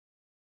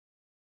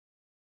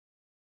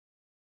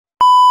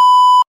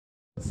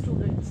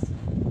Students,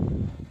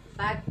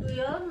 back to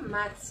your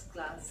maths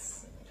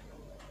class.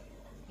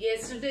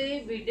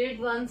 Yesterday we did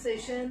one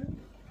session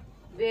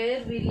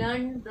where we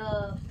learned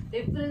the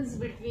difference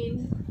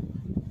between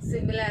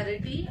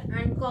similarity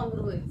and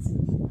congruence,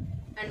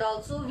 and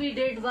also we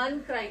did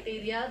one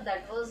criteria,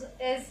 that was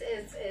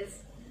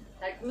SSS,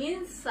 that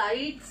means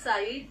side,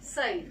 side,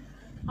 side.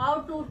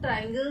 How two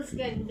triangles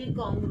can be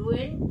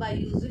congruent by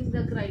using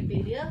the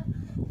criteria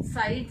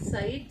side,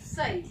 side,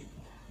 side.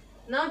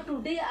 Now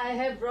today I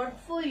have brought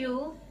for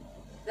you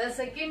the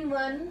second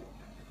one,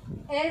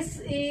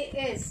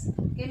 SAS.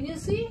 Can you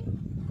see?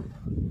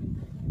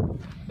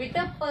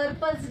 Beta,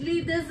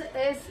 purposely this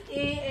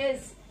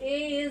SAS,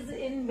 A is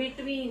in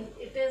between.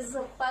 It is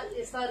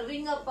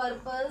serving a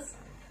purpose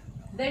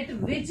that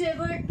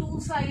whichever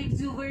two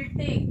sides you will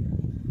take,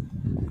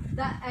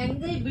 the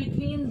angle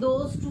between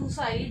those two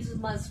sides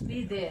must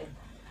be there.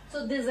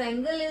 So this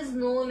angle is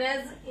known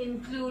as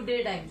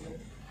included angle.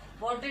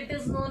 What it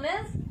is known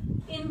as?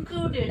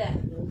 Included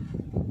angle.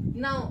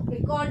 Now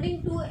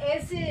according to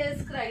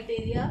SAS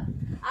criteria,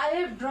 I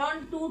have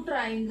drawn two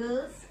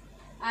triangles.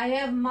 I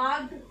have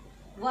marked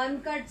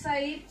one cut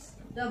sides,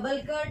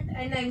 double cut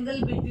and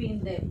angle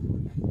between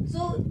them.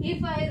 So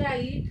if I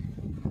write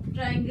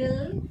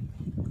triangle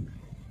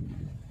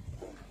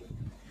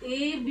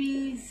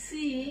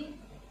ABC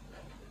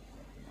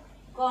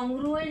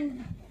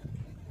congruent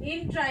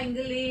in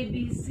triangle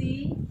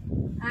ABC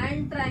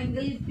and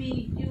triangle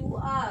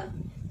PQR.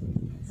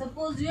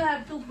 Suppose you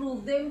have to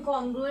prove them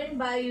congruent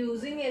by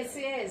using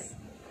SAS.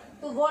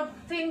 So what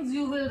things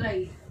you will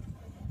write?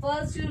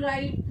 First you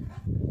write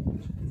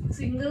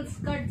single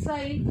cut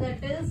side,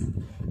 that is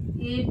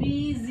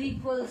AB is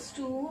equals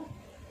to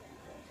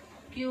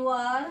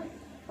QR.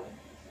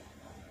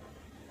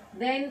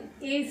 Then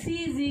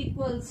AC is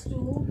equals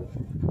to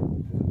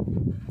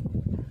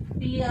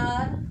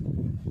PR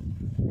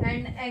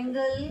and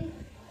angle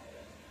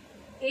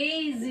A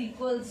is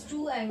equals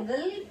to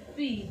angle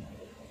P.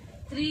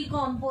 Three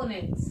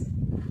components,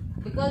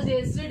 because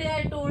yesterday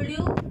I told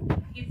you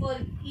if for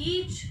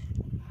each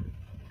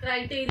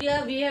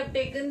criteria we have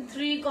taken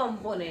three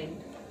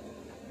components.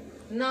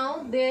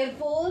 Now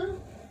therefore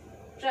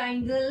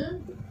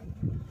triangle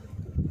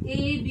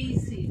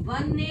ABC,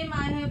 one name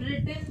I have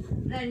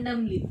written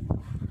randomly.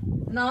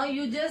 Now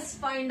you just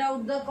find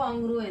out the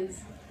congruence.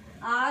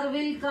 R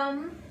will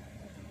come,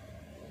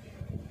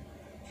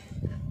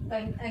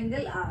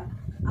 angle R.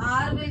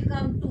 R will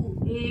come to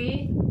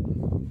A.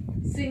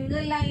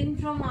 Single line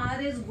from R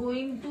is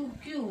going to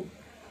Q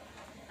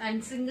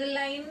and single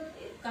line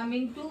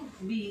coming to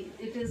B.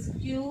 It is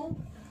Q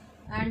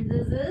and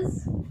this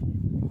is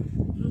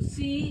to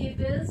C, it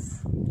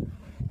is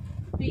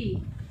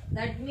P.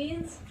 That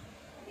means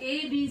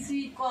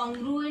ABC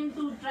congruent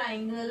to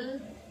triangle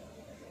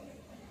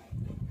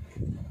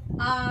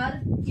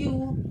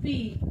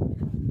RQP.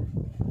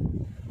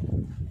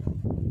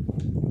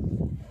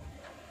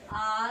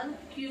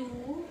 RQP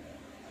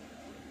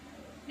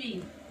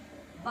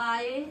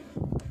by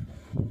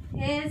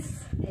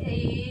SAS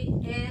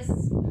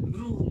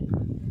rule.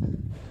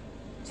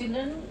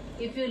 Children,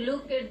 if you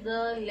look at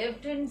the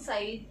left hand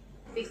side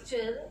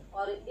picture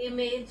or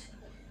image,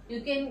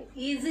 you can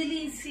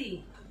easily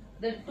see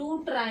the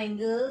two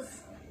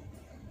triangles.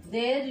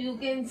 There you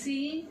can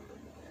see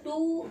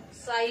two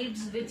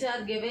sides which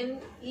are given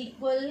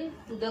equal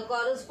to the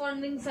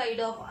corresponding side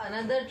of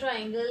another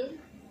triangle,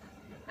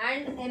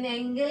 and an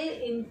angle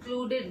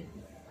included,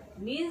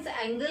 means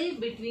angle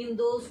between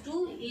those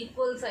two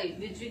equal sides,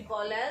 which we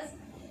call as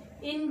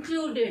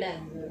included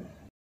angle.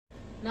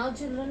 Now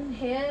children,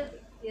 here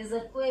is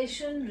a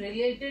question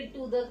related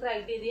to the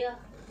criteria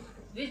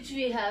which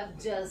we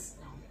have just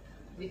now,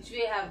 which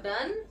we have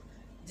done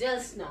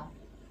just now,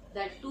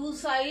 that two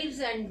sides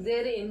and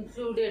their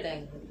included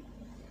angle.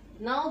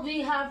 Now we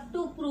have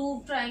to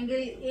prove triangle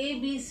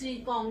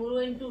ABC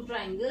congruent to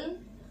triangle.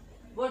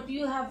 What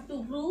you have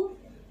to prove?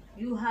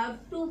 You have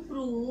to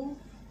prove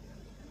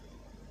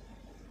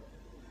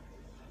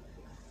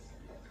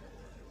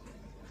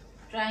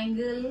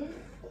triangle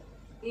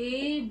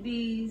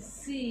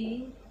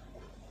ABC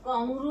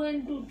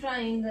congruent to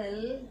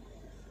triangle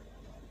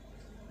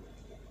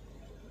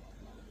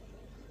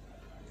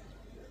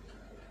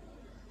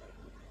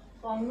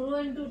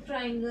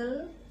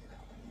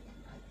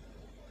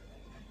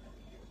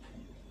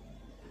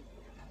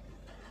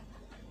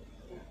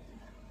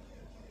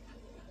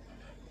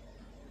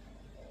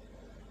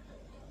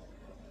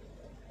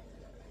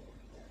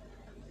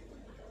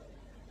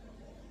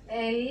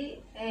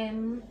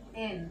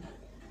LMN.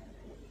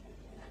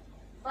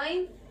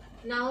 Fine.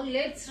 Now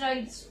let's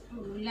write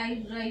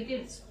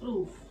its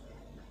proof.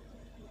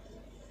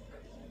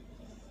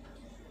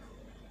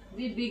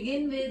 We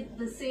begin with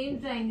the same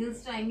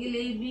triangles, triangle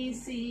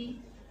ABC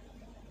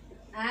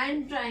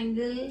and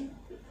triangle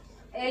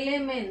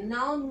LMN.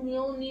 Now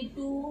you need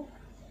to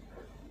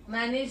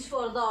manage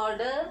for the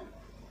order,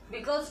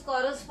 because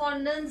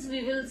correspondence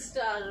we will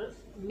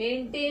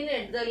maintain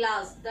at the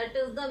last. That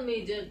is the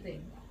major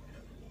thing.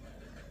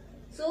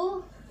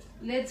 So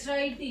let's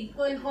write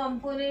equal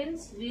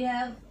components. We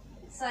have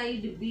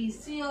side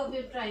BC of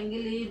a triangle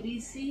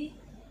ABC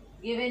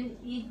given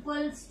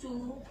equals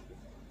to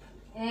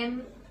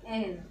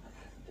MN.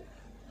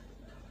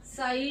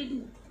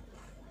 Side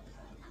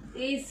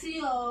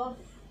AC of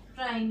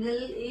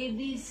triangle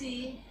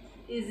ABC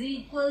is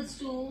equals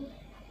to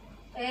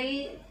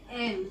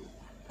LM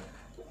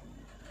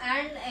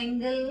and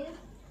angle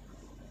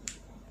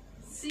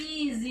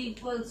C is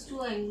equals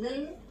to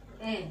angle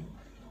N.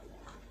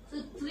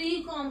 So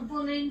 3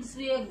 components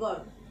we have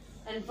got,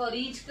 and for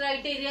each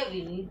criteria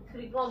we need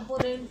 3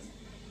 components.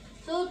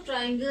 So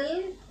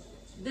triangle,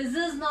 this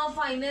is now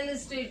final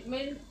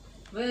statement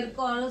where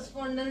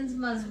correspondence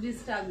must be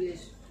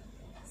established.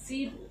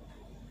 C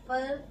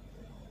पर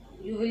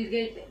you will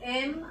get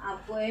M,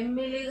 आपको M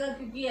मिलेगा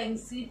क्योंकि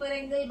C पर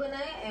angle बना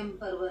है, M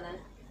पर बना है.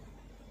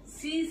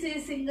 C से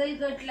सिंगल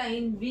कट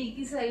लाइन B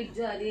की साइड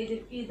जा रही है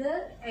जबकि इधर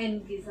N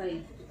की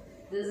side.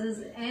 This is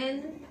N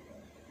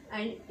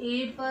and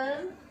A पर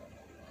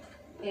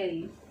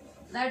L.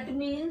 That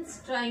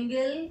means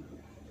triangle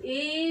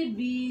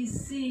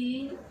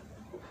ABC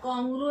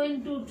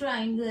congruent to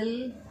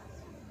triangle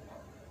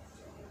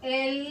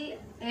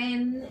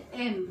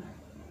LNM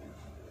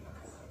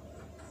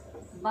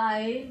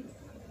by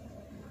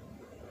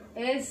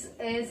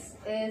SAS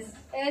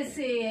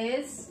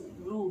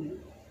rule.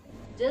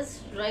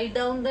 Just write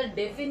down the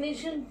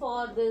definition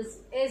for this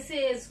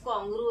SAS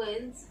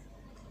congruence.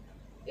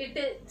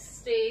 It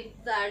states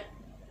that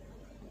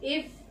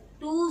if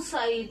two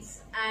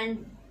sides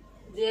and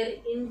their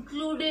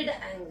included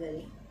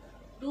angle,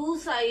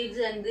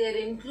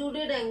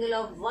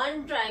 of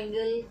one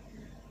triangle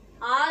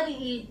are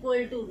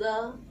equal to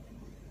the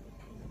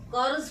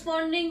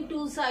corresponding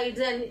two sides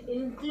and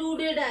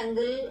included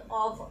angle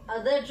of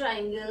other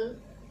triangle,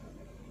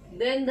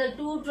 then the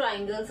two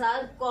triangles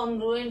are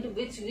congruent,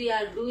 which we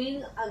are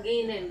doing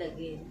again and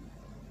again.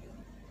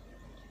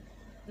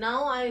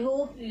 Now I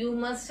hope you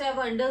must have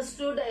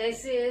understood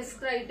SAS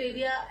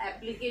criteria,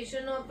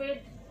 application of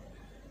it.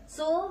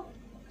 So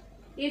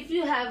if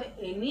you have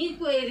any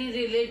query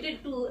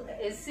related to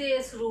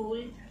SAS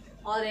rule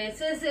or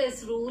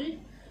SSS rule,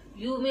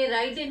 you may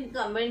write in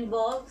comment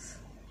box,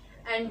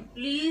 and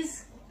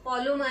please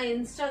follow my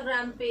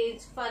Instagram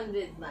page Fun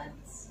with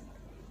Maths.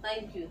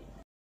 Thank you.